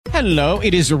Hello,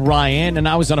 it is Ryan, and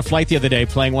I was on a flight the other day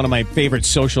playing one of my favorite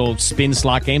social spin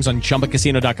slot games on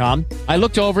ChumbaCasino.com. I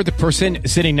looked over at the person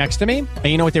sitting next to me, and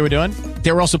you know what they were doing?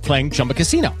 They were also playing Chumba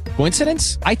Casino.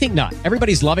 Coincidence? I think not.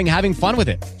 Everybody's loving having fun with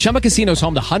it. Chumba Casino is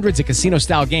home to hundreds of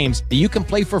casino-style games that you can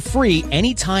play for free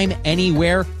anytime,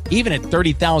 anywhere, even at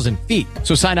 30,000 feet.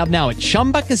 So sign up now at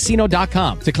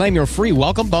ChumbaCasino.com to claim your free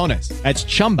welcome bonus. That's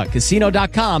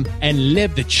ChumbaCasino.com and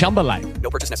live the Chumba life.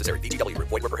 No purchase necessary. VGW.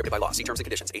 Void where prohibited by law. See terms and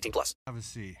conditions. 18 plus. Have a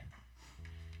seat.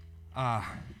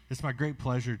 It's my great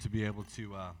pleasure to be able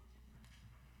to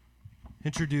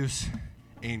introduce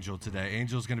Angel today.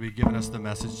 Angel's going to be giving us the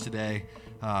message today.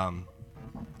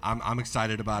 I'm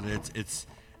excited about it. It's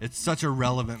such a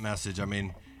relevant message. I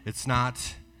mean, it's not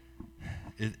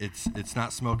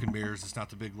smoke and mirrors. It's not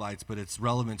the big lights, but it's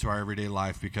relevant to our everyday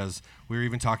life because we were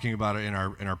even talking about it in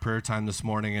our prayer time this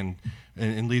morning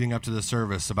and leading up to the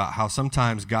service about how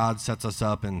sometimes God sets us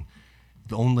up in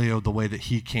the way that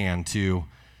He can to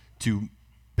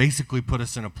basically put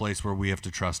us in a place where we have to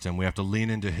trust Him. We have to lean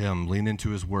into Him, lean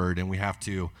into His Word, and we have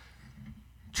to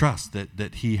trust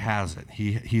that He has it.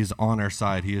 He is on our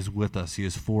side. He is with us. He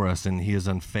is for us, and He is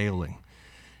unfailing.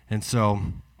 And so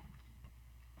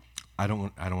I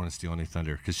don't want to steal any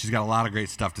thunder because she's got a lot of great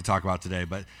stuff to talk about today.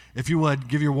 But if you would,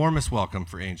 give your warmest welcome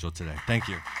for Angel today. Thank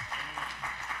you.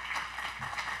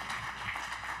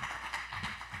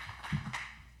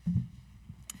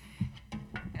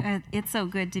 It's so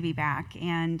good to be back.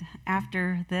 And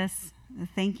after this,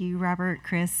 thank you, Robert,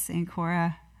 Chris, and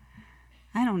Cora.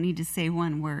 I don't need to say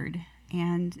one word.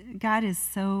 And God is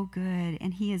so good,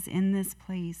 and He is in this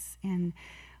place. And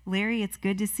Larry, it's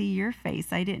good to see your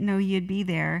face. I didn't know you'd be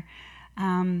there.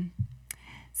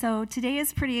 So today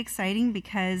is pretty exciting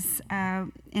because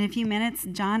in a few minutes,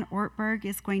 John Ortberg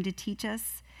is going to teach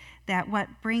us that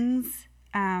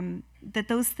that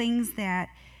those things that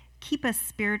keep us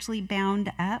spiritually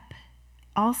bound up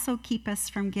also keep us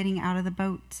from getting out of the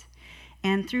boat.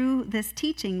 And through this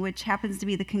teaching, which happens to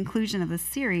be the conclusion of the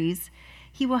series,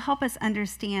 he will help us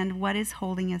understand what is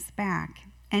holding us back.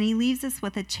 And he leaves us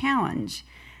with a challenge.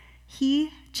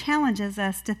 He challenges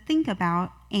us to think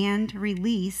about and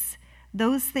release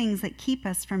those things that keep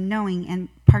us from knowing and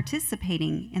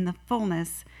participating in the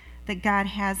fullness that God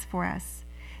has for us.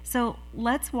 So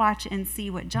let's watch and see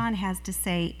what John has to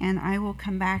say, and I will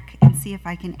come back and see if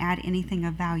I can add anything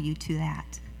of value to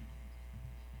that.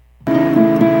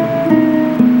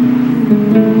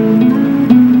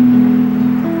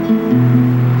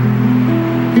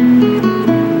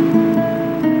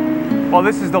 Well,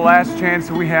 this is the last chance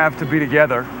that we have to be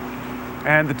together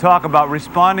and to talk about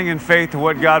responding in faith to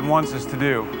what God wants us to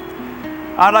do.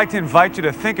 I'd like to invite you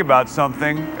to think about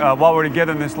something while we're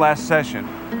together in this last session.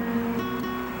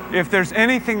 If there's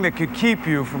anything that could keep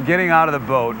you from getting out of the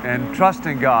boat and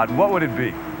trusting God, what would it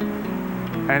be?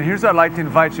 And here's what I'd like to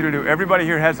invite you to do. Everybody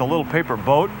here has a little paper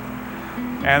boat,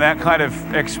 and that kind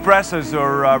of expresses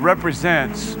or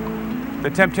represents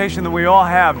the temptation that we all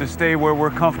have to stay where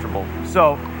we're comfortable.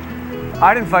 So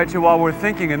I'd invite you while we're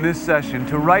thinking in this session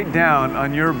to write down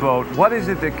on your boat, what is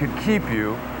it that could keep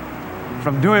you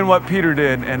from doing what Peter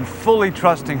did and fully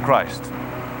trusting Christ?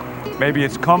 Maybe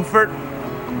it's comfort.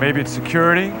 Maybe it's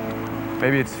security,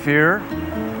 maybe it's fear,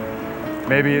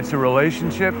 maybe it's a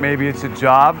relationship, maybe it's a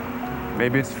job,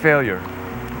 maybe it's failure.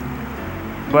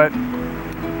 But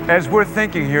as we're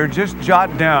thinking here, just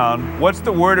jot down what's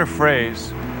the word or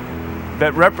phrase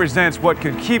that represents what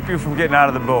could keep you from getting out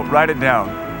of the boat. Write it down.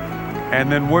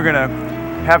 And then we're going to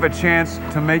have a chance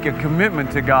to make a commitment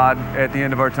to God at the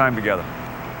end of our time together.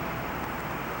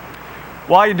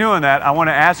 While you're doing that, I want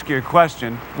to ask you a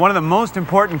question. One of the most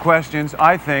important questions,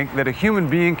 I think, that a human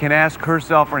being can ask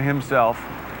herself or himself: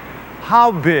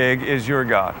 how big is your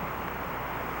God?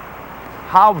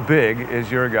 How big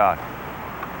is your God?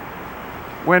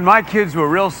 When my kids were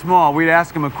real small, we'd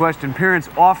ask them a question. Parents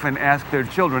often ask their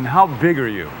children, how big are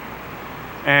you?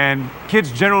 And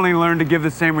kids generally learn to give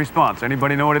the same response.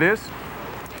 Anybody know what it is?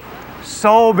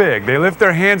 So big. They lift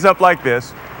their hands up like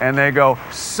this, and they go,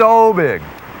 so big.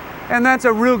 And that's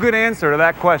a real good answer to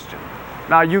that question.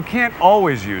 Now, you can't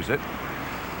always use it.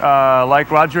 Like,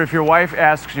 Roger, if your wife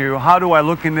asks you, how do I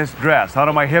look in this dress? How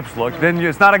do my hips look? Then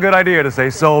it's not a good idea to say,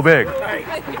 so big.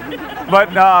 But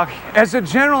as a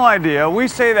general idea, we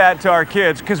say that to our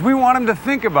kids because we want them to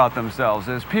think about themselves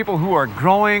as people who are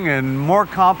growing and more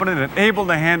competent and able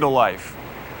to handle life.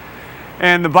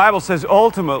 And the Bible says,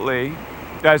 ultimately,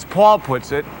 as Paul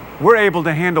puts it, we're able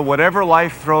to handle whatever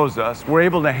life throws us. We're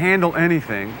able to handle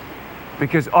anything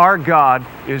because our God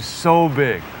is so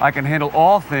big. I can handle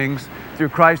all things through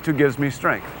Christ who gives me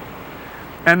strength.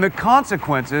 And the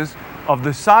consequences of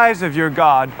the size of your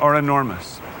God are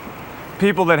enormous.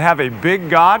 People that have a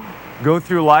big God go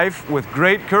through life with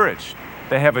great courage.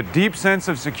 They have a deep sense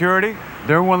of security.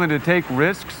 They're willing to take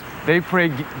risks. They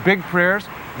pray big prayers.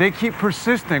 They keep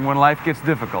persisting when life gets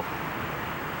difficult.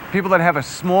 People that have a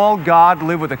small God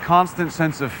live with a constant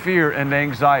sense of fear and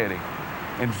anxiety.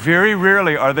 And very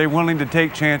rarely are they willing to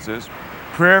take chances.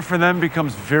 Prayer for them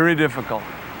becomes very difficult.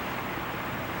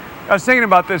 I was thinking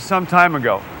about this some time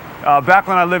ago. Back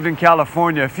when I lived in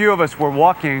California, a few of us were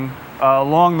walking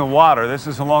along the water. This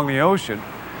is along the ocean.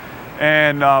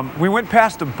 And we went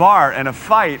past a bar, and a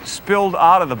fight spilled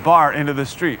out of the bar into the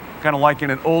street, kind of like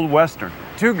in an old Western.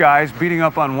 Two guys beating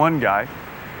up on one guy.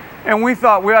 And we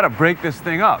thought we ought to break this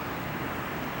thing up.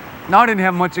 Now, I didn't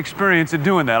have much experience at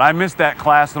doing that. I missed that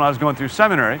class when I was going through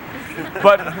seminary.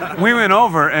 But we went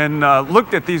over and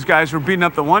looked at these guys who were beating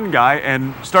up the one guy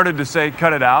and started to say,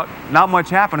 cut it out. Not much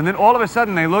happened. And then all of a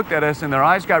sudden they looked at us and their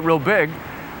eyes got real big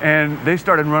and they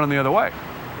started running the other way.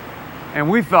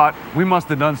 And we thought we must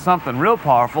have done something real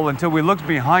powerful until we looked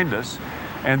behind us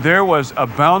and there was a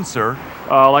bouncer.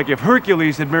 Like if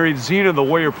Hercules had married Xena, the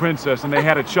warrior princess, and they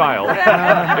had a child,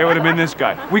 it would have been this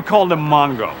guy. We called him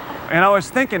Mongo. And I was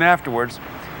thinking afterwards,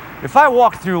 if I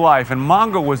walked through life and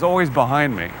Mongo was always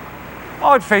behind me,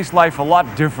 I would face life a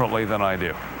lot differently than I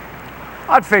do.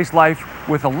 I'd face life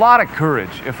with a lot of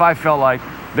courage if I felt like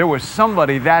there was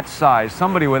somebody that size,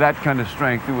 somebody with that kind of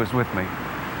strength who was with me.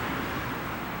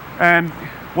 And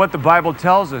what the Bible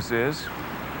tells us is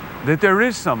that there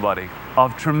is somebody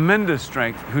of tremendous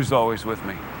strength who's always with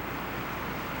me.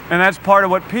 And that's part of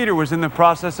what Peter was in the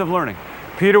process of learning.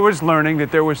 Peter was learning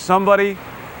that there was somebody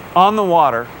on the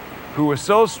water who was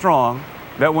so strong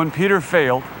that when Peter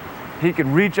failed, he could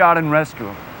reach out and rescue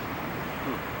him.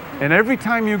 And every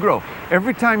time you grow,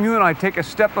 every time you and I take a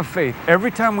step of faith,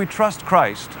 every time we trust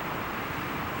Christ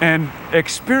and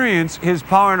experience His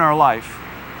power in our life,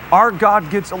 our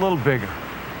God gets a little bigger.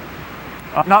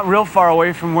 Not real far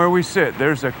away from where we sit,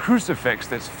 there's a crucifix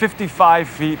that's 55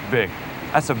 feet big.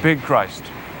 That's a big Christ.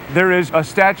 There is a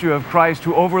statue of Christ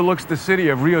who overlooks the city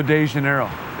of Rio de Janeiro.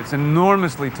 It's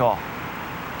enormously tall.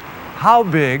 How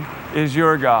big is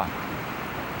your God?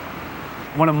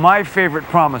 One of my favorite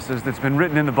promises that's been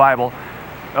written in the Bible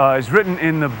is written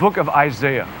in the book of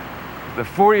Isaiah, the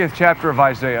 40th chapter of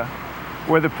Isaiah,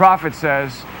 where the prophet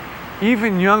says,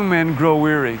 even young men grow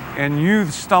weary and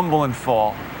youths stumble and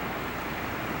fall.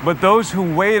 But those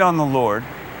who wait on the Lord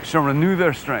shall renew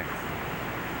their strength.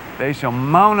 They shall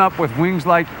mount up with wings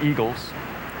like eagles.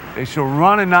 They shall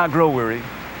run and not grow weary.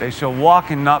 They shall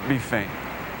walk and not be faint.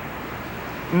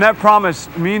 And that promise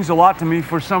means a lot to me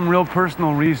for some real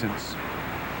personal reasons.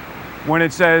 When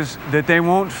it says that they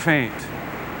won't faint,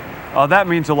 that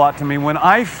means a lot to me. When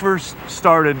I first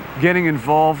started getting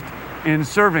involved in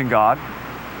serving God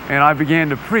and I began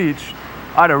to preach,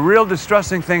 I had a real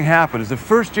distressing thing happen. It's the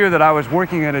first year that I was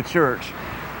working at a church,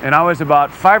 and I was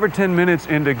about 5 or 10 minutes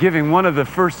into giving one of the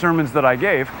first sermons that I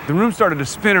gave. The room started to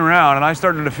spin around, and I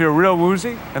started to feel real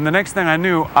woozy, and the next thing I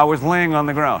knew, I was laying on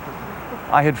the ground.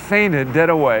 I had fainted dead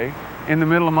away in the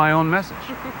middle of my own message.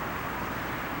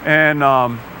 And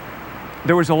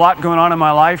there was a lot going on in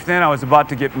my life then. I was about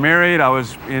to get married. I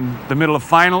was in the middle of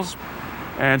finals.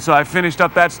 And so I finished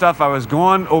up that stuff. I was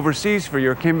going overseas for a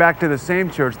year, came back to the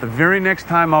same church. The very next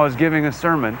time I was giving a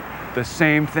sermon, the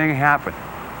same thing happened.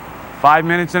 5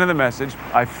 minutes into the message,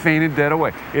 I fainted dead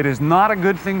away. It is not a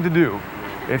good thing to do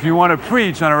if you want to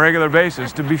preach on a regular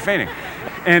basis, to be fainting.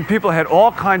 And people had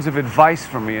all kinds of advice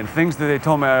for me and things that they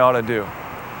told me I ought to do.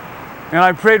 And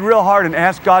I prayed real hard and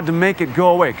asked God to make it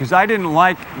go away because I didn't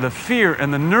like the fear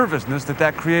and the nervousness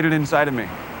that created inside of me.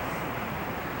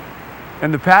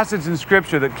 And the passage in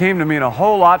Scripture that came to me and a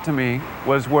whole lot to me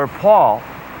was where Paul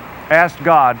asked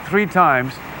God 3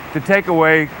 times to take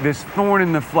away this thorn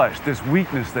in the flesh, this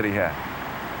weakness that he had.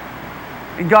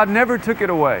 And God never took it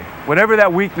away. Whatever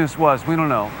that weakness was, we don't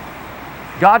know.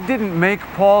 God didn't make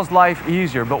Paul's life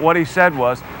easier, but what he said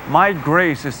was, my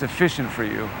grace is sufficient for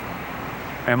you,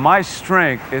 and my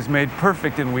strength is made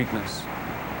perfect in weakness.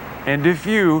 And if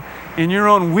you, in your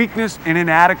own weakness and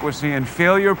inadequacy and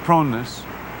failure proneness,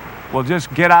 will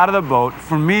just get out of the boat,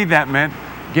 for me that meant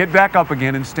get back up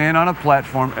again and stand on a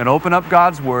platform and open up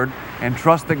God's Word and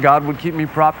trust that God would keep me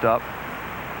propped up.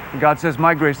 And God says,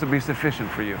 my grace will be sufficient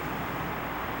for you.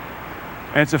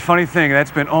 And it's a funny thing,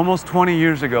 that's been almost 20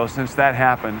 years ago since that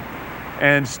happened.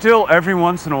 And still every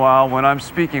once in a while when I'm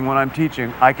speaking, when I'm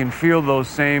teaching, I can feel those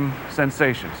same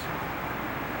sensations.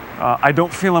 I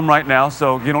don't feel them right now,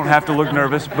 so you don't have to look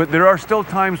nervous, but there are still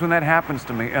times when that happens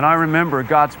to me, and I remember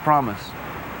God's promise.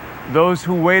 Those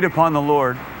who wait upon the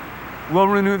Lord will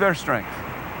renew their strength.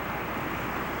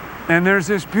 And there's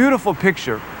this beautiful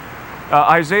picture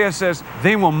Isaiah says,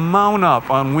 they will mount up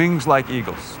on wings like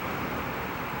eagles.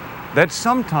 That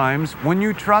sometimes when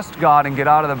you trust God and get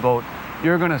out of the boat,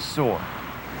 you're going to soar.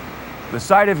 The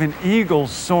sight of an eagle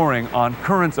soaring on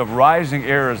currents of rising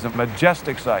air is a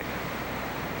majestic sight.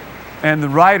 And the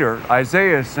writer,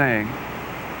 Isaiah, is saying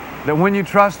that when you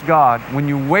trust God, when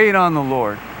you wait on the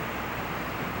Lord,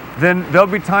 then there'll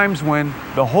be times when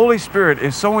the Holy Spirit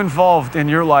is so involved in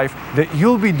your life that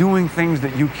you'll be doing things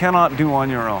that you cannot do on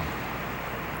your own.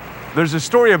 There's a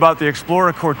story about the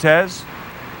explorer Cortez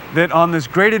that on this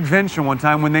great adventure one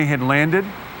time when they had landed,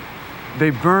 they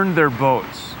burned their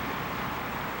boats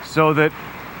so that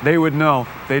they would know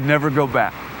they'd never go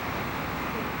back.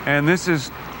 And this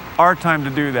is our time to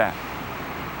do that.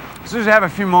 So just have a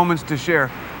few moments to share.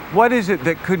 What is it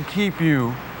that could keep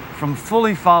you from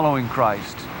fully following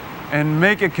Christ? And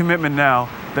make a commitment now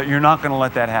that you're not going to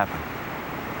let that happen.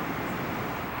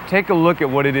 Take a look at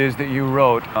what it is that you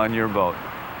wrote on your boat.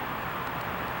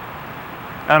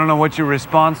 I don't know what your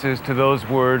response is to those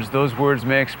words. Those words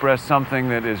may express something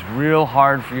that is real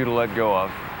hard for you to let go of.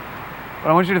 But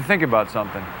I want you to think about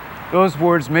something. Those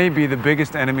words may be the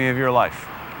biggest enemy of your life,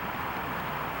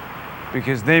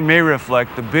 because they may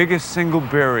reflect the biggest single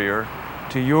barrier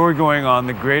to your going on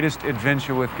the greatest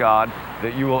adventure with God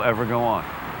that you will ever go on.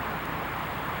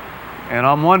 And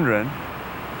I'm wondering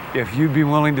if you'd be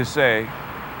willing to say,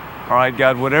 all right,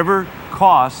 God, whatever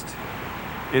cost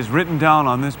is written down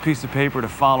on this piece of paper to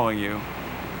following you,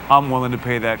 I'm willing to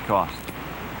pay that cost.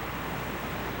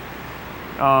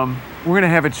 We're going to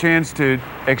have a chance to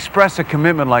express a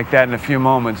commitment like that in a few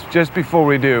moments. Just before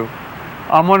we do,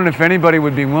 I'm wondering if anybody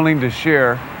would be willing to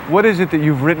share, what is it that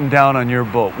you've written down on your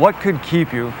boat? What could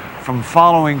keep you from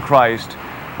following Christ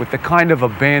with the kind of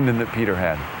abandon that Peter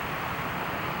had?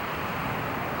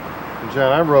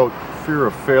 John, I wrote fear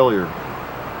of failure,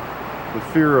 the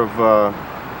fear of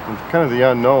kind of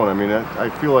the unknown. I mean, I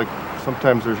feel like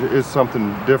sometimes there is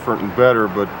something different and better,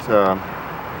 but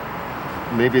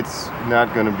maybe it's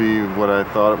not going to be what I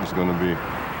thought it was going to be.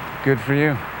 Good for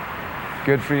you.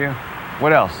 Good for you.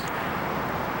 What else?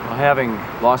 Well, having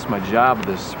lost my job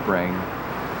this spring,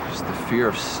 just the fear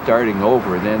of starting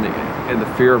over, and the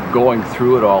fear of going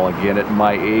through it all again at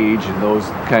my age, and those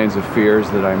kinds of fears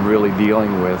that I'm really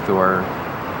dealing with, or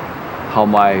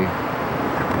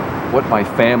what my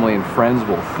family and friends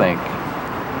will think.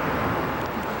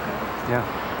 Yeah.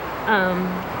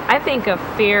 I think of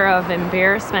fear of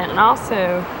embarrassment, and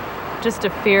also just a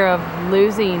fear of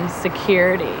losing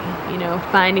security,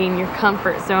 finding your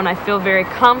comfort zone. I feel very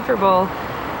comfortable,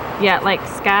 yet like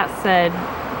Scott said,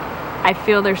 I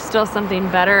feel there's still something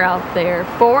better out there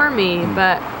for me,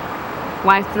 but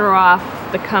why throw off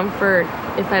the comfort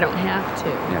if I don't have to?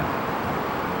 Yeah.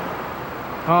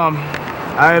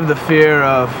 I have the fear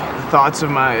of the thoughts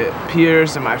of my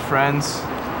peers and my friends.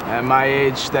 At my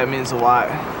age, that means a lot.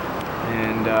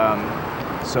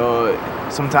 And so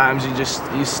sometimes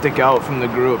you stick out from the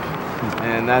group,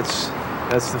 and that's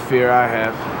the fear I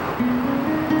have.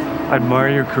 I admire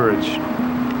your courage.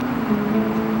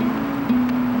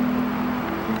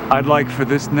 I'd like for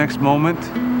this next moment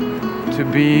to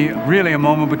be really a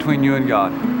moment between you and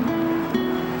God.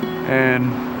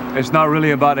 And it's not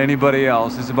really about anybody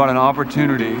else. It's about an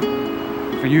opportunity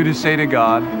for you to say to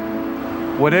God,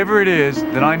 whatever it is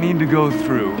that I need to go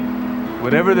through,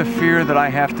 whatever the fear that I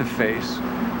have to face,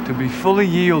 to be fully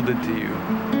yielded to you,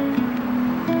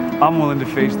 I'm willing to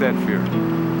face that fear.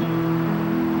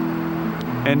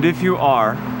 And if you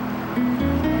are,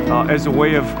 as a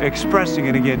way of expressing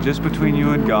it again, just between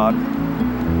you and God,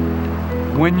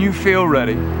 when you feel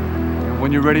ready,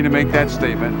 when you're ready to make that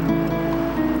statement,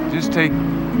 just take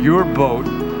your boat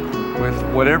with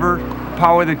whatever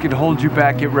power that could hold you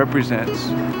back it represents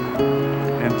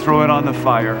and throw it on the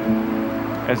fire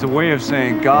as a way of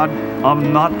saying, God,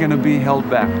 I'm not going to be held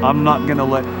back. I'm not going to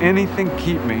let anything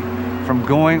keep me from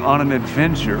going on an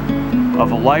adventure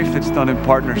of a life that's done in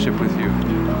partnership with you.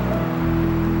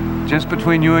 Just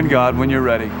between you and God, when you're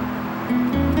ready,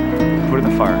 put it in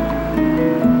the fire.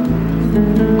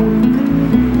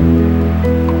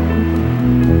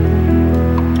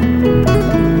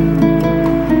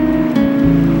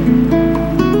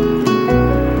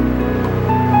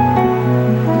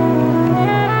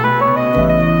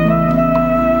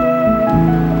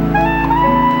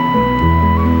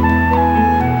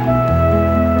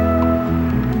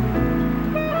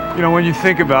 When you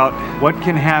think about what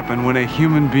can happen when a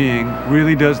human being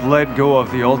really does let go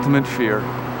of the ultimate fear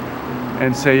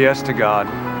and say yes to God,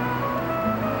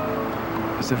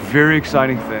 it's a very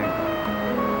exciting thing.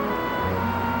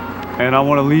 And I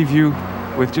want to leave you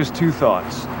with just two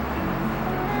thoughts.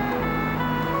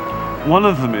 One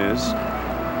of them is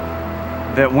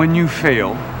that when you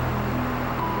fail,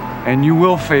 and you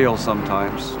will fail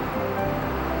sometimes,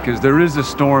 because there is a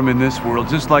storm in this world,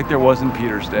 just like there was in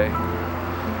Peter's day.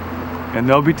 And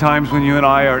there'll be times when you and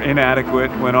I are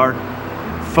inadequate, when our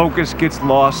focus gets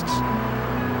lost.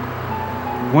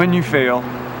 When you fail,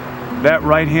 that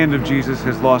right hand of Jesus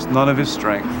has lost none of his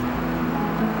strength.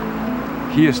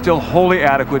 He is still wholly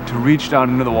adequate to reach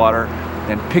down into the water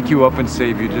and pick you up and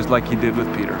save you, just like he did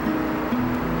with Peter.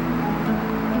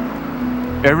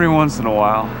 Every once in a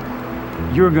while,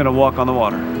 you're going to walk on the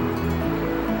water.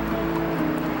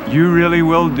 You really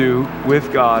will do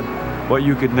with God what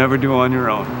you could never do on your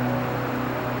own.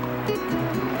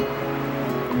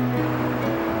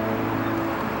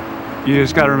 You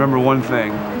just got to remember one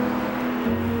thing.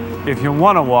 If you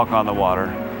want to walk on the water,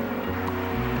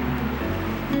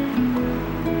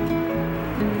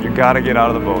 you got to get out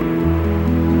of the boat.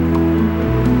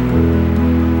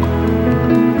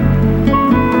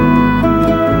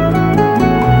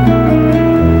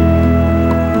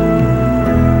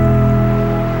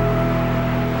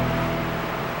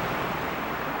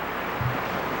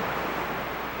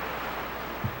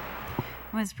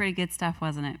 It was pretty good stuff,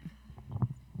 wasn't it?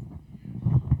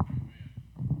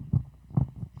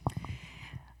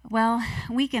 Well,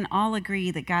 we can all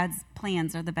agree that God's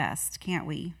plans are the best, can't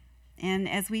we? And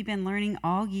as we've been learning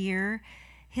all year,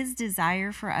 his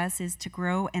desire for us is to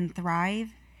grow and thrive.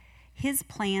 His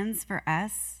plans for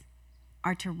us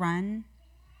are to run,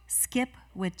 skip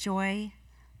with joy,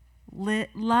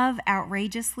 love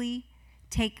outrageously,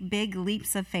 take big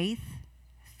leaps of faith,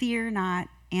 fear not,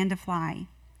 and to fly.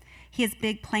 He has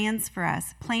big plans for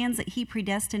us, plans that he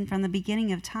predestined from the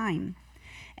beginning of time.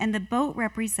 And the boat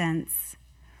represents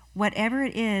whatever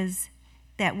it is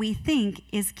that we think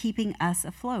is keeping us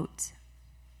afloat.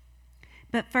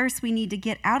 But first, we need to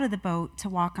get out of the boat to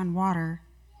walk on water,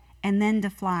 and then to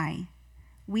fly.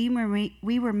 We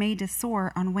were made to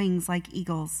soar on wings like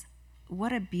eagles.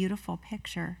 What a beautiful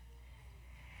picture.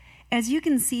 As you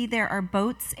can see, there are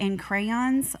boats and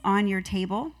crayons on your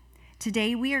table.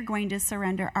 Today, we are going to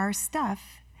surrender our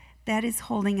stuff that is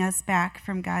holding us back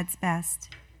from God's best.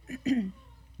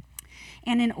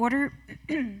 And in order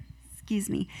to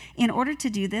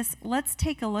do this, let's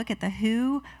take a look at the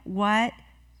who, what,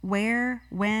 where,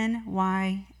 when,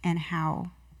 why, and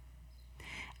how.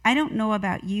 I don't know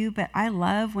about you, but I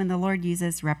love when the Lord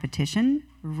uses repetition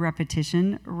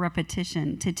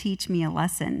to teach me a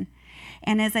lesson.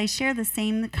 And as I share the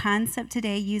same concept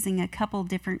today using a couple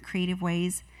different creative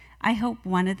ways, I hope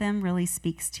one of them really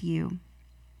speaks to you.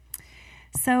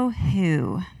 So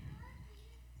who?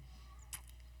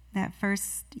 That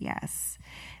first, yes.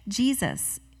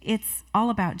 Jesus. It's all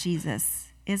about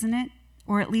Jesus, isn't it?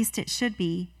 Or at least it should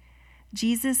be.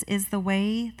 Jesus is the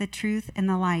way, the truth, and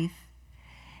the life.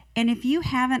 And if you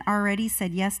haven't already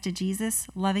said yes to Jesus'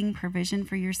 loving provision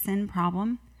for your sin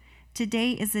problem,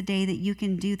 today is the day that you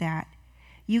can do that.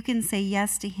 You can say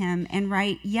yes to him and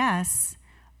write yes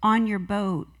on your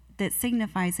boat that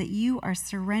signifies that you are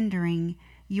surrendering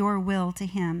your will to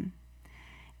him.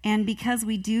 And because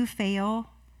we do fail,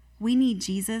 we need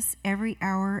Jesus every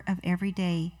hour of every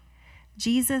day.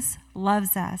 Jesus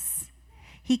loves us.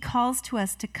 He calls to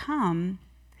us to come,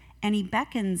 and he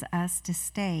beckons us to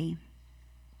stay.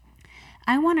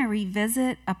 I want to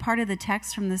revisit a part of the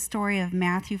text from the story of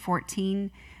Matthew 14,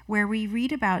 where we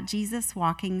read about Jesus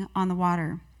walking on the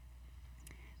water.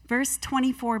 Verse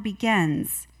 24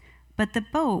 begins, "But the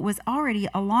boat was already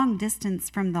a long distance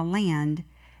from the land,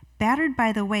 battered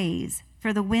by the waves,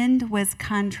 for the wind was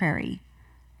contrary."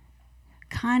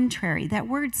 Contrary, that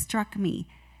word struck me.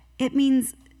 It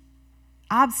means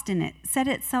obstinate, set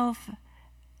itself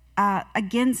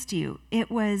against you.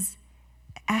 It was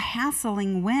a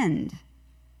hassling wind.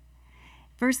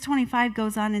 Verse 25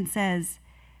 goes on and says,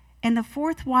 "In the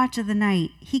fourth watch of the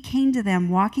night, he came to them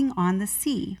walking on the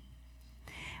sea.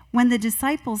 When the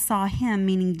disciples saw him,"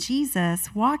 meaning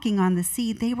Jesus, "walking on the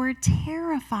sea, they were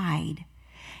terrified.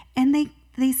 And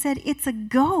they said, 'It's a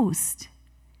ghost.'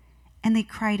 And they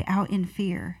cried out in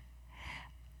fear."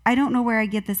 I don't know where I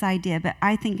get this idea, but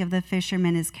I think of the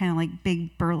fishermen as kind of like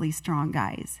big, burly, strong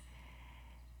guys.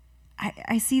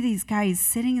 I see these guys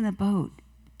sitting in the boat,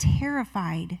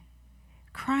 terrified,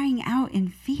 crying out in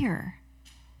fear.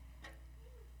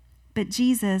 But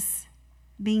Jesus,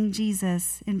 being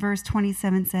Jesus, in verse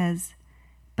 27 says,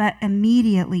 "But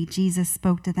immediately Jesus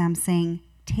spoke to them, saying,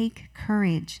 'Take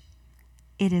courage.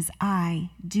 It is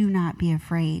I. Do not be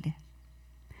afraid.'"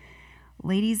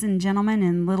 Ladies and gentlemen,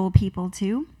 and little people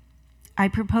too, I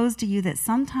propose to you that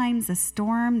sometimes the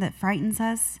storm that frightens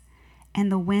us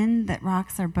and the wind that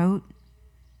rocks our boat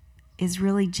is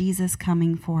really Jesus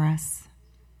coming for us.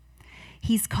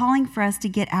 He's calling for us to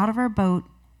get out of our boat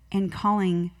and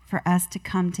calling for us to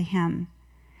come to him.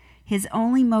 His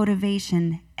only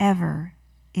motivation ever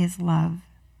is love.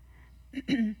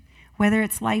 Whether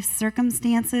it's life's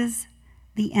circumstances,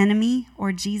 the enemy,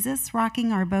 or Jesus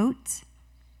rocking our boat,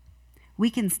 we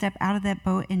can step out of that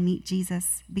boat and meet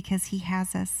Jesus because he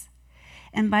has us.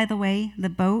 And by the way, the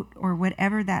boat or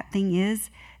whatever that thing is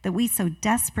that we so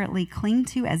desperately cling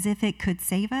to as if it could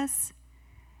save us,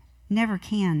 never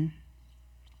can.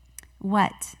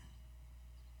 What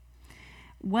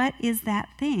is that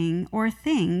thing or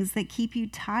things that keep you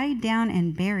tied down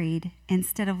and buried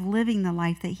instead of living the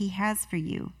life that he has for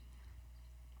you?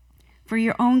 For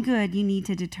your own good, you need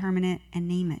to determine it and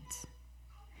name it.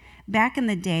 Back in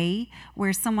the day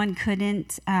where someone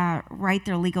couldn't write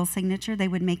their legal signature, they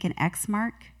would make an X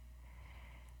mark.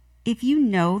 If you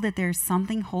know that there's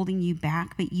something holding you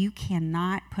back, but you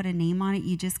cannot put a name on it,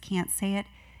 you just can't say it,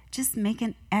 just make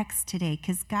an X today,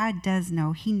 because God does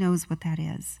know. He knows what that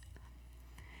is.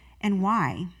 And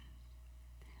why?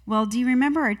 Well, do you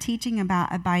remember our teaching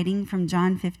about abiding from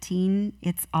John 15?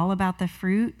 It's all about the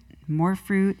fruit, more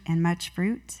fruit, and much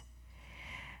fruit.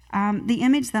 The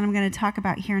image that I'm going to talk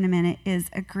about here in a minute is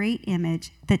a great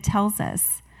image that tells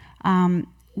us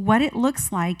what it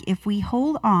looks like if we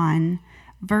hold on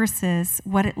versus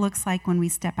what it looks like when we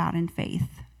step out in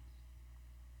faith.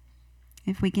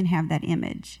 If we can have that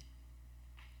image.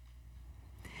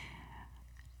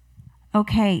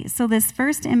 Okay, so this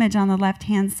first image on the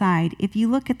left-hand side, if you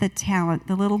look at the talent,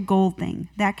 the little gold thing,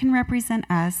 that can represent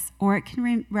us, or it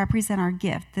can represent our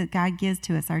gift that God gives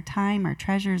to us, our time, our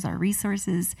treasures, our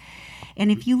resources. And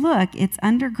if you look, it's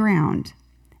underground,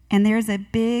 and there's a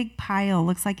big pile,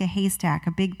 looks like a haystack,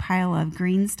 a big pile of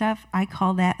green stuff. I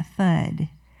call that FUD,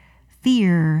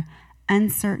 fear,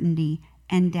 uncertainty,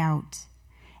 and doubt.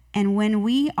 And when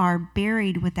we are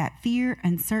buried with that fear,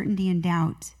 uncertainty, and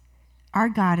doubt, our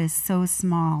God is so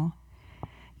small.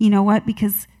 You know what?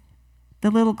 Because the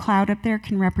little cloud up there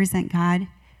can represent God.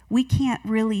 We can't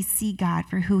really see God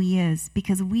for who he is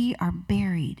because we are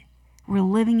buried. We're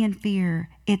living in fear.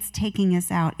 It's taking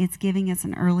us out. It's giving us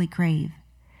an early grave.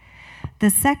 The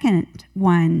second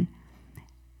one,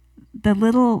 the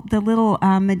little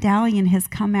medallion has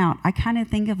come out. I kind of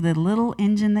think of the little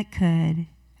engine that could,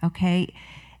 okay?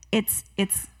 It's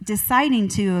deciding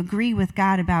to agree with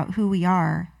God about who we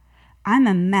are. I'm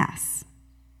a mess,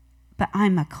 but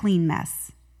I'm a clean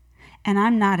mess. And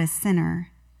I'm not a sinner.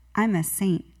 I'm a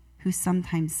saint who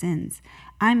sometimes sins.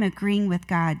 I'm agreeing with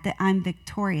God that I'm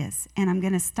victorious, and I'm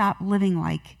going to stop living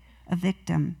like a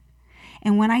victim.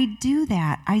 And when I do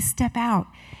that, I step out,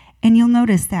 and you'll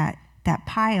notice that that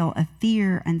pile of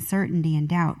fear, uncertainty, and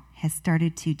doubt has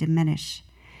started to diminish.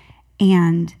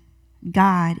 And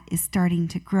God is starting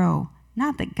to grow.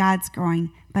 Not that God's growing,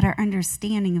 but our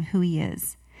understanding of who he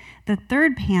is. The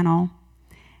third panel,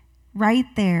 right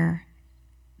there,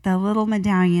 the little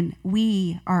medallion,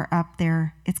 we are up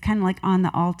there. It's kind of like on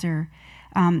the altar.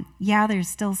 Yeah, there's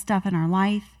still stuff in our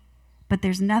life, but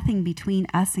there's nothing between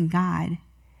us and God.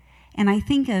 And I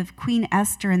think of Queen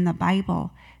Esther in the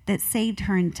Bible that saved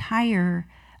her entire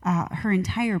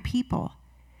people.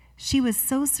 She was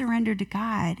so surrendered to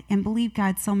God and believed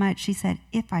God so much, she said,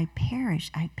 if I perish,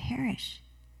 I perish.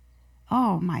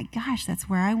 Oh my gosh, that's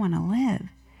where I want to live.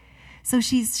 So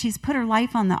she's put her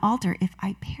life on the altar. If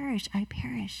I perish, I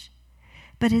perish.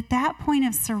 But at that point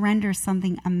of surrender,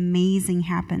 something amazing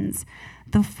happens.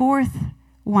 The fourth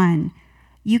one,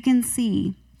 you can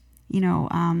see,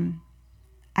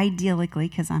 ideally,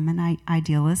 because I'm an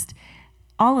idealist,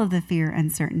 all of the fear,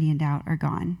 uncertainty, and doubt are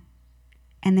gone.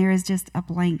 And there is just a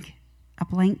blank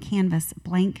canvas,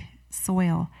 blank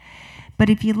soil.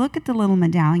 But if you look at the little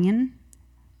medallion,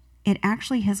 it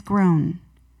actually has grown.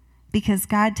 Because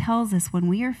God tells us when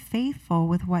we are faithful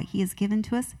with what he has given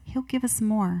to us, he'll give us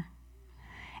more.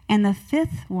 And the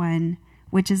fifth one,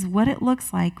 which is what it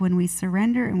looks like when we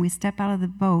surrender and we step out of the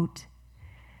boat,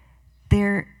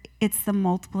 it's the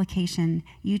multiplication.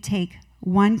 You take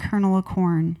one kernel of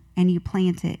corn and you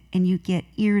plant it and you get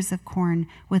ears of corn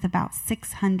with about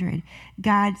 600.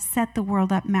 God set the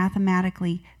world up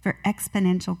mathematically for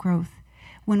exponential growth.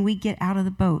 When we get out of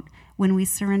the boat, when we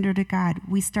surrender to God,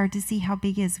 we start to see how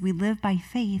big he is. We live by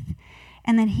faith,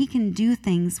 and then he can do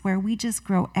things where we just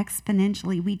grow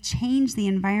exponentially. We change the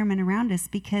environment around us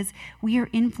because we are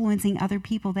influencing other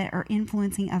people that are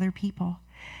influencing other people.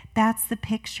 That's the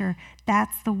picture.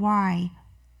 That's the why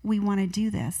we want to do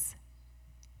this.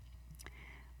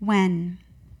 When?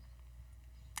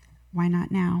 Why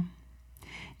not now?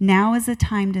 Now is a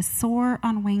time to soar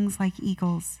on wings like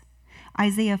eagles.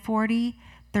 Isaiah 40,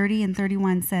 30, and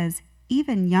 31 says,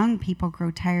 even young people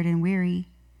grow tired and weary.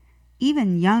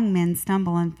 Even young men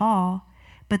stumble and fall,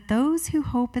 but those who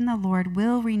hope in the Lord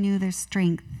will renew their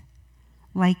strength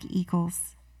like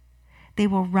eagles. They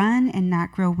will run and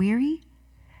not grow weary.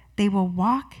 They will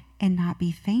walk and not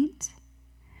be faint.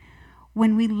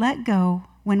 When we let go,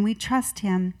 when we trust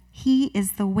him, he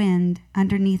is the wind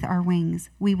underneath our wings.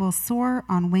 We will soar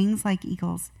on wings like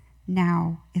eagles.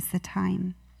 Now is the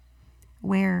time.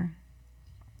 Where?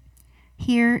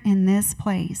 Here in this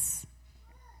place.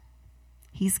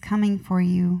 He's coming for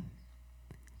you.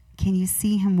 Can you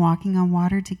see him walking on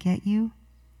water to get you?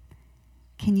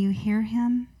 Can you hear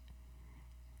him?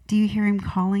 Do you hear him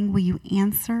calling? Will you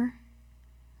answer?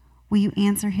 Will you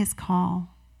answer his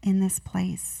call in this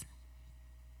place?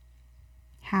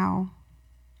 How?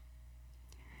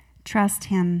 Trust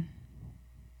him.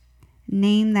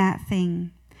 Name that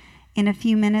thing. In a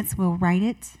few minutes, we'll write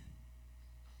it,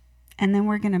 and then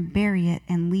we're going to bury it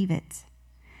and leave it.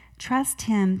 Trust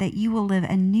him that you will live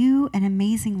a new and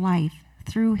amazing life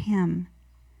through him.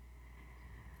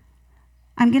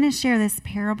 I'm going to share this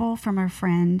parable from a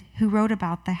friend who wrote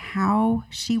about how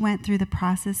she went through the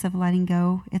process of letting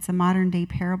go. It's a modern day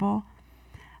parable.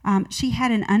 She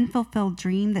had an unfulfilled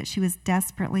dream that she was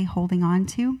desperately holding on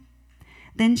to.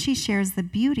 Then she shares the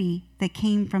beauty that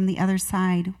came from the other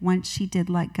side once she did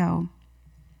let go.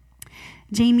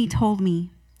 Jamie told me,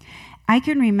 I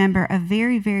can remember a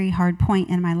very, very hard point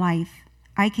in my life.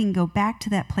 I can go back to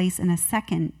that place in a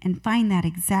second and find that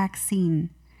exact scene.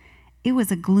 It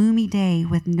was a gloomy day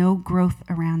with no growth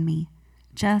around me,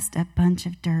 just a bunch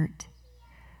of dirt.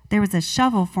 There was a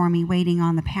shovel for me waiting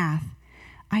on the path.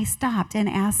 I stopped and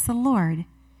asked the Lord,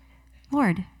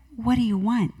 Lord, what do you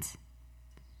want?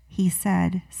 He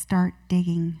said, start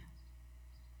digging.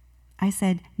 I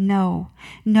said, no,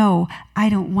 I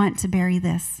don't want to bury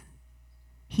this.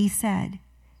 He said,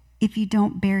 if you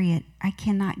don't bury it, I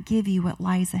cannot give you what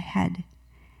lies ahead.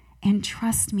 And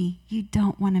trust me, you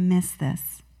don't want to miss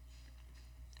this.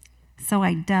 So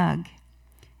I dug,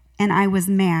 and I was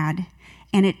mad,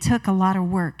 and it took a lot of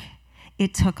work.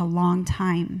 It took a long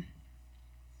time.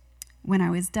 When I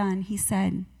was done, he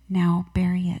said, now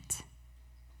bury it.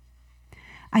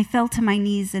 I fell to my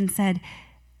knees and said,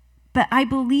 but I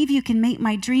believe you can make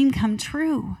my dream come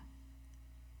true.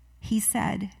 He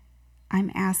said,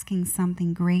 I'm asking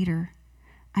something greater.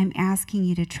 I'm asking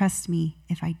you to trust me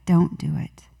if I don't do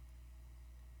it.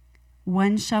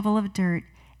 One shovel of dirt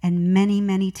and many,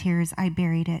 many tears, I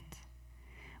buried it.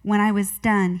 When I was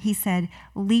done, he said,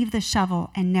 leave the shovel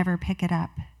and never pick it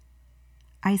up.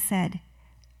 I said,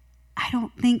 I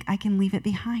don't think I can leave it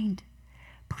behind.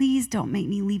 Please don't make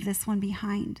me leave this one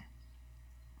behind.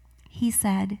 He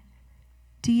said,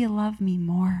 do you love me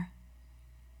more?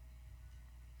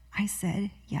 I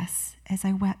said, yes, as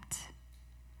I wept.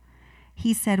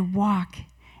 He said, walk,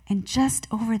 and just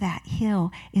over that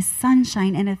hill is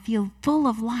sunshine and a field full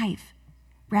of life,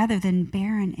 rather than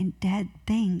barren and dead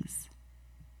things.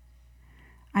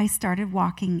 I started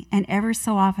walking, and ever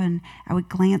so often I would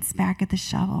glance back at the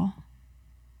shovel,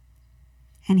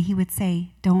 and he would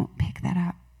say, don't pick that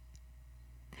up.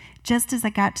 Just as I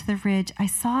got to the ridge, I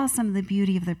saw some of the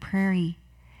beauty of the prairie,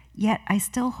 yet I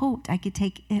still hoped I could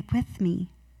take it with me.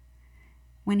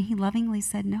 When he lovingly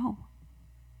said no,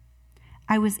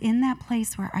 I was in that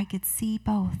place where I could see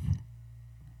both.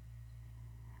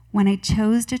 When I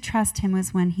chose to trust him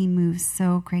was when he moved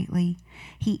so greatly.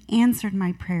 He answered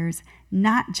my prayers,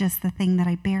 not just the thing that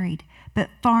I buried, but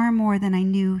far more than I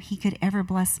knew he could ever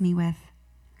bless me with.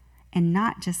 And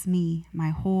not just me,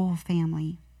 my whole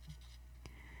family.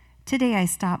 Today I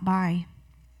stopped by.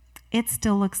 It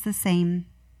still looks the same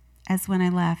as when I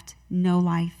left, no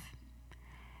life.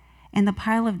 And the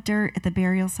pile of dirt at the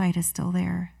burial site is still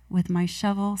there, with my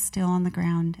shovel still on the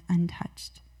ground,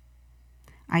 untouched.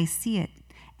 I see it,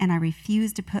 and I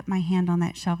refuse to put my hand on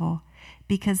that shovel,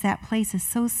 because that place is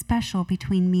so special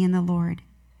between me and the Lord.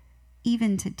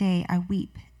 Even today, I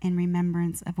weep in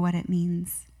remembrance of what it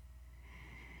means.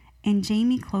 And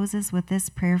Jamie closes with this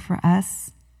prayer for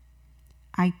us.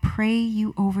 I pray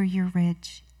you over your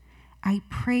ridge. I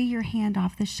pray your hand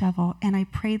off the shovel, and I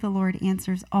pray the Lord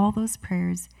answers all those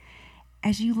prayers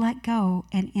as you let go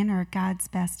and enter God's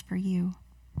best for you.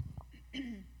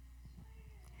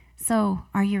 So,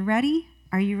 are you ready?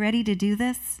 Are you ready to do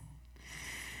this?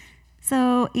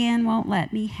 So, Ann won't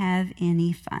let me have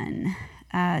any fun.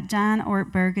 John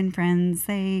Ortberg and friends,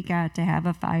 they got to have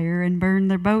a fire and burn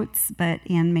their boats, but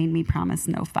Ann made me promise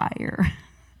no fire.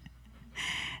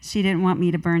 She didn't want me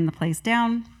to burn the place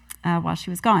down while she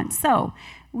was gone. So,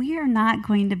 we are not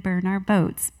going to burn our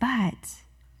boats, but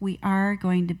we are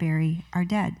going to bury our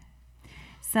dead.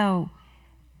 So,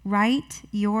 write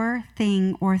your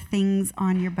thing or things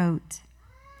on your boat.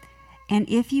 And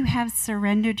if you have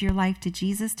surrendered your life to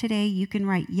Jesus today, you can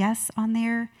write yes on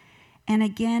there. And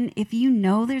again, if you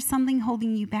know there's something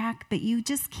holding you back, but you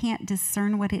just can't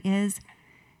discern what it is,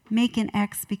 make an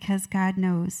X because God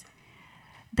knows.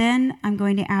 Then I'm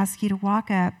going to ask you to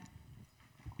walk up.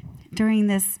 During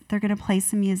this, they're going to play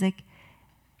some music.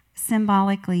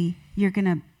 Symbolically, you're going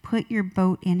to put your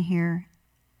boat in here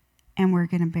and we're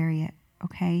going to bury it,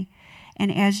 okay?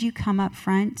 And as you come up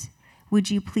front, would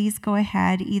you please go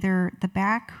ahead, either the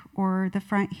back or the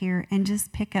front here, and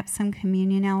just pick up some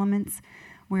communion elements?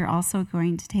 We're also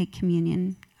going to take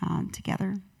communion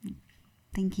together.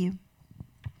 Thank you.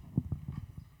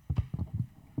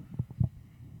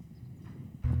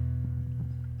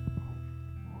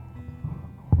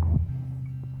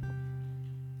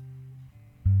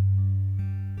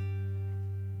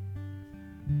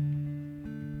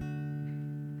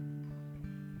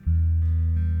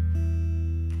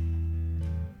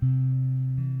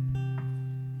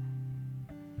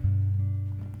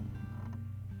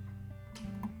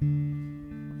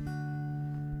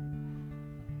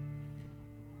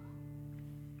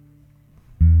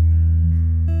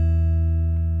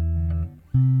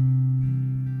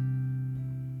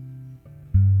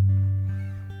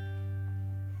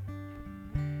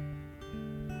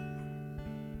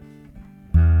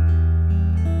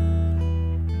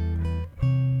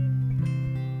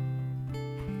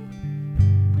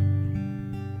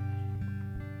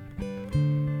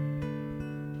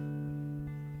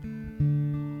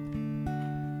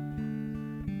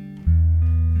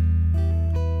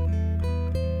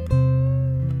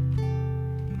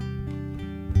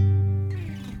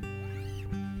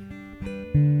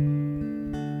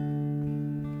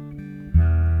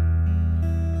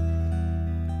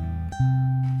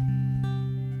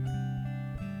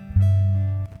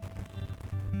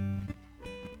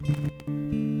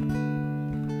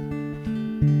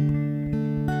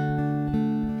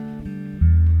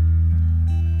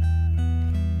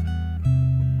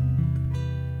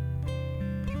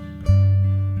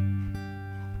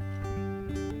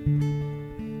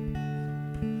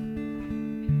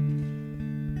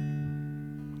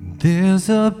 There's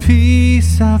a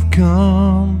peace I've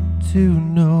come to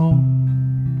know,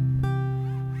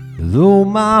 though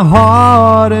my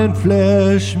heart and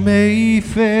flesh may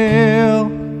fail.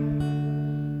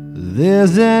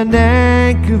 There's an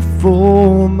anchor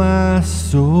for my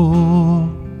soul.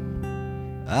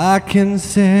 I can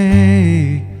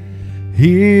say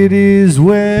it is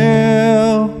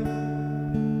well.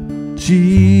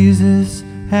 Jesus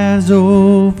has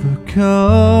overcome,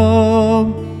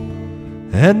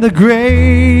 and the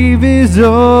grave is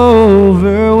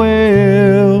overwhelmed.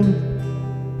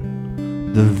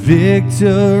 The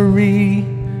victory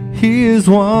is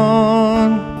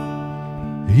won.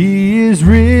 He is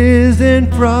risen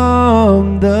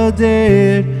from the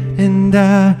dead, and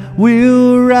I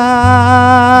will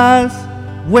rise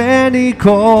when He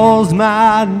calls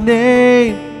my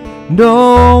name.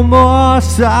 No more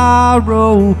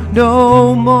sorrow,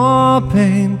 no more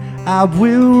pain. I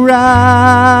will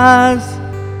rise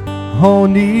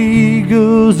on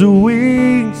eagle's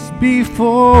wings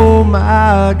before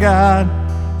my God,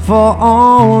 fall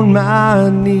on my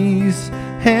knees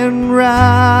and rise.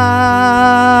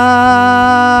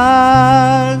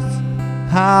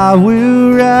 I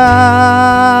will rise.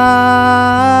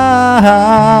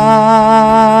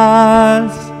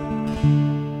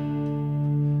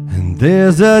 And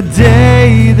there's a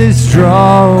day that's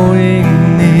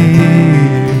drawing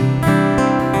near,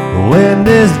 when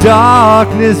this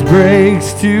darkness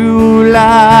breaks to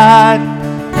light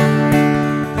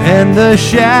and the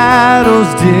shadows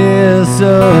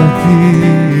disappear,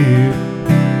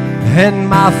 and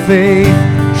my faith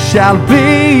shall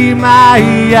be my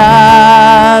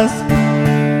eyes.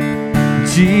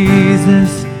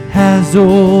 Jesus has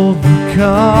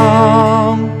overcome,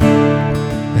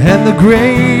 and the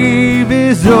grave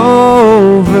is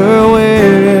overwhelmed.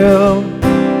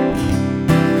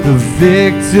 The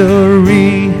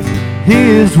victory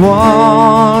is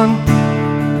won.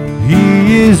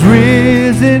 He is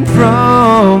risen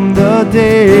from the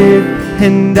dead,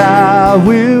 and I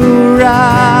will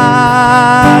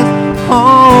rise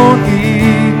on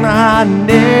my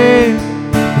name.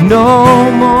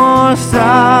 No more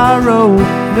sorrow,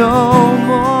 no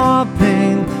more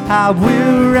pain. I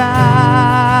will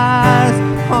rise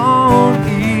on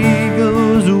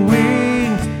eagle's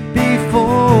wings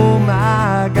before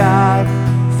my God,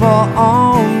 fall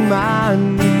on my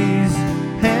knees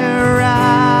and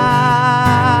rise.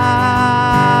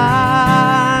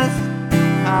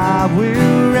 I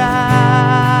will rise.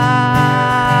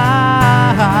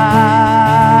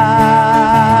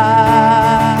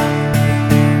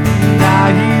 I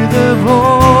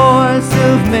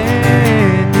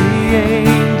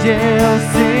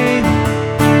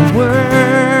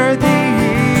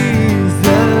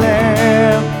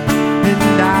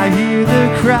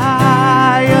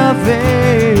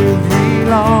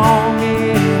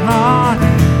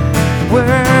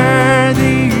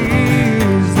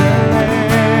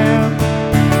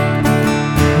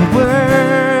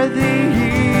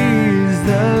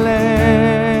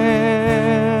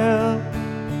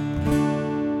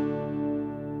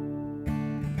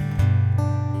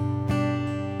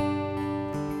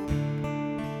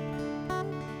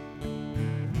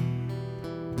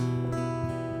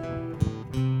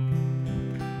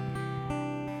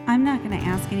I'm not going to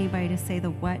ask anybody to say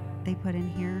the what they put in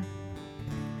here.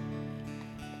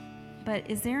 But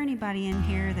is there anybody in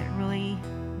here that really,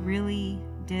 really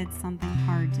did something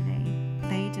hard today?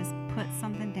 They just put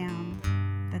something down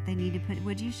that they need to put.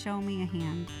 Would you show me a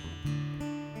hand?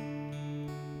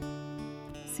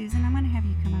 Susan, I'm going to have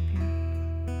you come up here.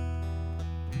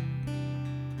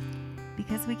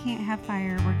 Because we can't have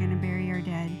fire, we're going to bury our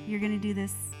dead. You're going to do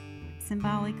this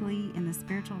symbolically in the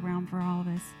spiritual realm for all of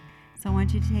us. So I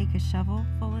want you to take a shovel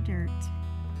full of dirt.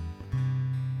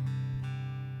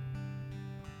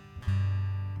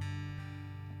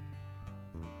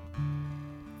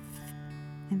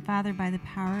 And Father, by the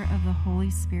power of the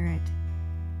Holy Spirit,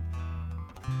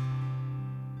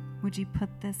 would you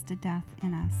put this to death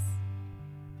in us?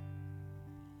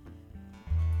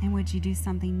 And would you do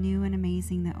something new and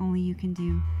amazing that only you can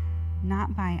do,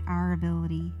 not by our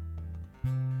ability,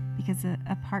 because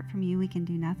apart from you we can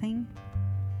do nothing,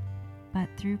 but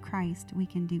through Christ we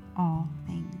can do all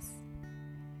things.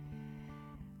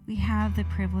 We have the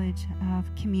privilege of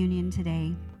communion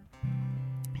today.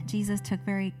 Jesus took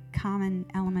very common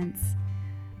elements,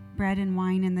 bread and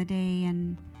wine in the day,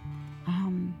 and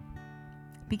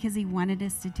because he wanted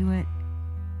us to do it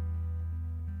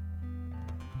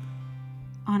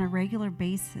on a regular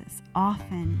basis,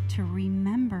 often, to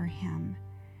remember him,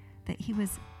 that he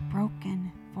was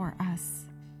broken for us,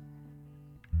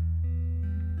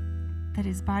 that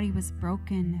his body was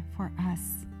broken for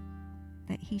us,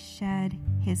 that he shed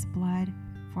his blood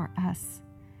for us.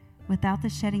 Without the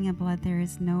shedding of blood, there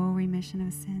is no remission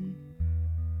of sin.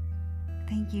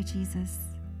 Thank you, Jesus.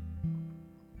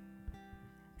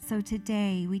 So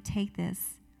today, we take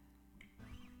this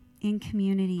in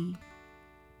community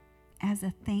as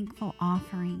a thankful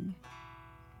offering,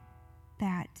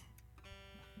 that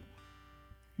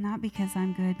not because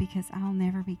I'm good, because I'll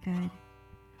never be good,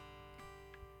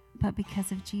 but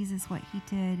because of Jesus, what he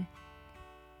did,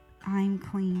 I'm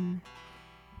clean.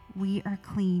 We are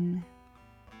clean.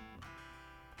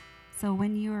 So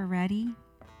when you are ready,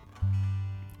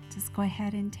 just go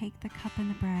ahead and take the cup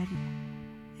and the bread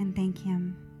and thank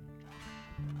him.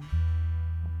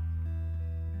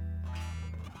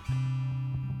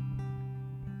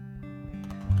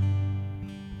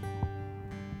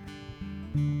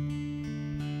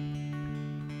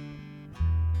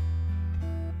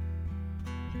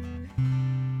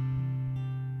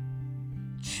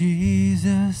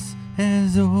 Jesus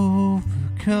has overcome,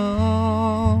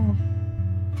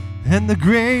 and the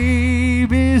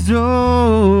grave is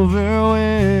overwhelmed.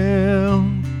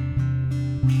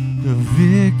 The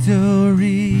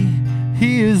victory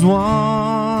he has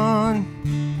won.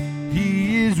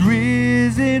 He is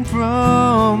risen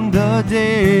from the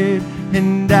dead,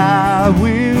 and I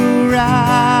will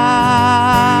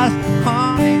rise.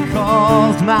 He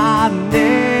calls my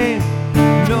name.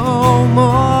 No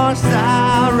more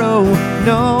sorrow,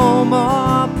 no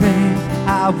more pain.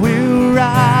 I will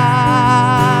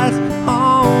rise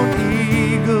on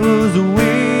eagle's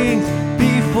wings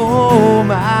before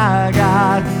my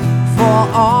God, fall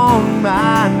on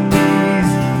my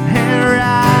knees and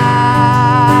rise.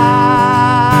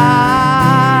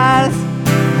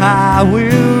 I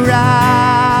will rise.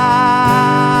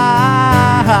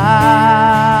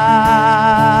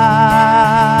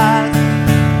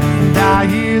 And I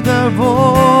hear the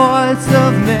voice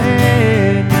of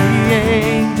many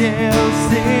angels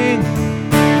sing,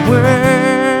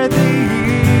 worthy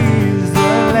is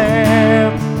the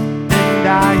Lamb. And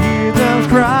I hear the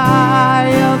cry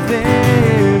of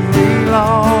every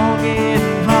longing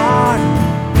heart,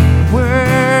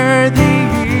 worthy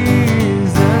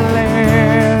is the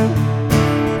Lamb,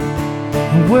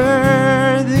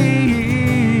 worthy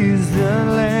is the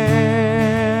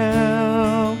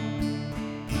Lamb.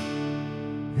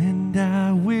 And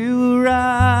I will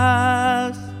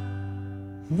rise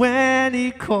when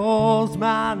he calls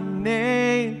my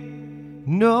name.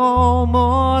 No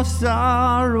more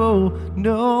sorrow,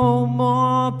 no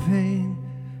more pain.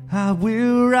 I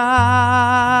will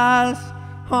rise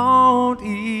on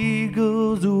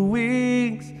eagle's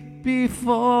wings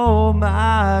before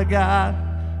my God,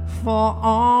 fall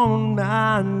on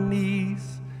my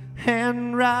knees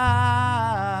and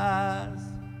rise.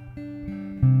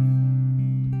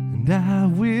 And I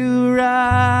will rise.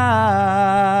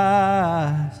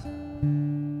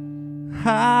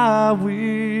 I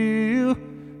will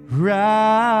rise.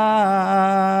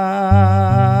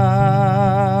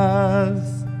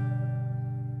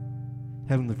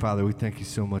 Heavenly Father, we thank you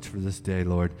so much for this day,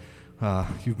 Lord.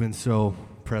 You've been so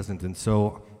present and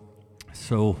so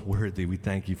worthy. We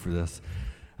thank you for this.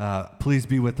 Please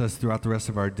be with us throughout the rest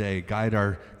of our day. Guide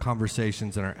our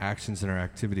conversations and our actions and our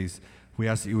activities. We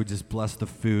ask that you would just bless the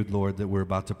food, Lord, that we're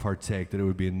about to partake, that it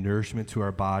would be a nourishment to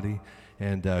our body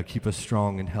and keep us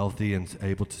strong and healthy and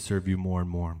able to serve you more and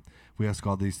more. We ask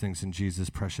all these things in Jesus'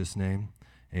 precious name.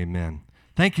 Amen.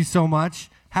 Thank you so much.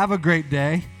 Have a great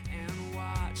day.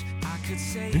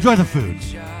 Enjoy the food.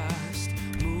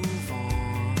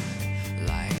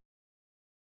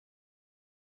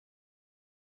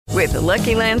 With the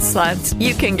Lucky Land Slots,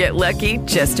 you can get lucky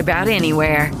just about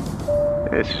anywhere.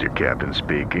 This is your captain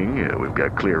speaking. We've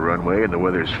got clear runway and the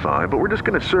weather's fine, but we're just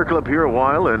going to circle up here a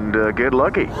while and get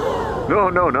lucky.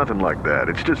 No, nothing like that.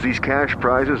 It's just these cash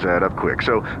prizes add up quick.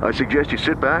 So I suggest you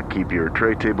sit back, keep your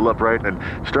tray table upright, and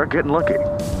start getting lucky.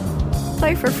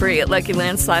 Play for free at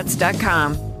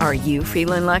LuckyLandSlots.com. Are you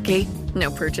feeling lucky?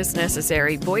 No purchase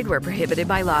necessary. Void where prohibited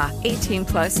by law.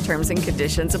 18+ terms and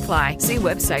conditions apply. See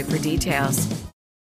website for details.